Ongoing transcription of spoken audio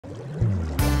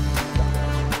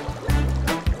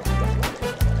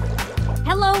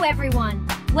Hello everyone!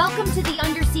 Welcome to the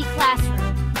Undersea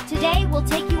classroom. Today we'll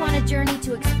take you on a journey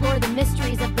to explore the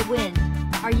mysteries of the wind.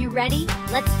 Are you ready?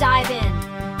 Let's dive in.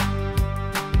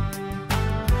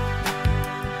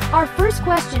 Our first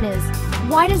question is,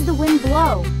 why does the wind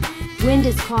blow? Wind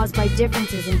is caused by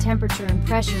differences in temperature and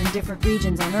pressure in different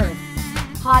regions on Earth.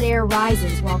 Hot air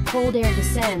rises while cold air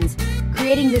descends,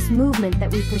 creating this movement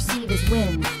that we perceive as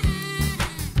wind.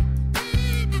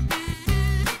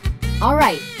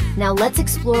 Alright, now let's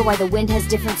explore why the wind has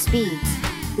different speeds.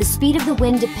 The speed of the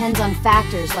wind depends on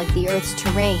factors like the Earth's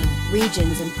terrain,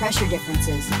 regions, and pressure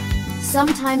differences.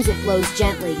 Sometimes it blows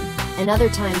gently, and other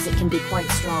times it can be quite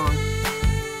strong.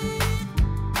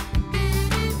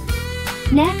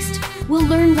 Next, we'll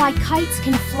learn why kites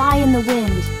can fly in the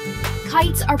wind.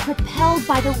 Kites are propelled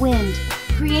by the wind,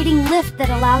 creating lift that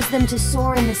allows them to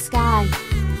soar in the sky.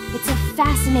 It's a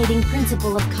fascinating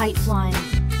principle of kite flying.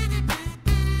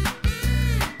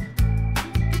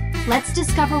 Let's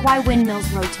discover why windmills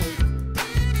rotate.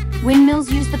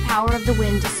 Windmills use the power of the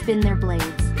wind to spin their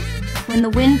blades. When the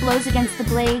wind blows against the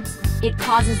blades, it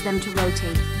causes them to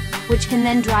rotate, which can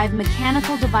then drive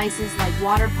mechanical devices like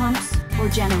water pumps or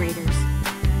generators.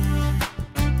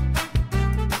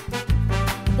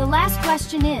 The last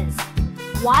question is,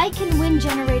 why can wind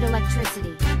generate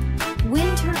electricity?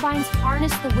 Wind turbines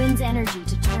harness the wind's energy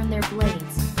to turn their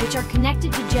blades, which are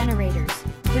connected to generators,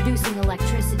 producing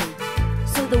electricity.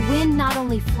 So the wind not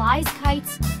only flies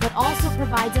kites, but also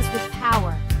provides us with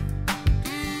power.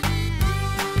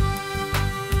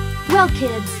 Well,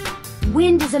 kids,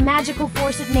 wind is a magical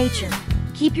force of nature.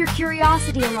 Keep your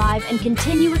curiosity alive and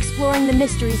continue exploring the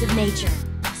mysteries of nature.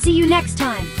 See you next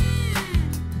time!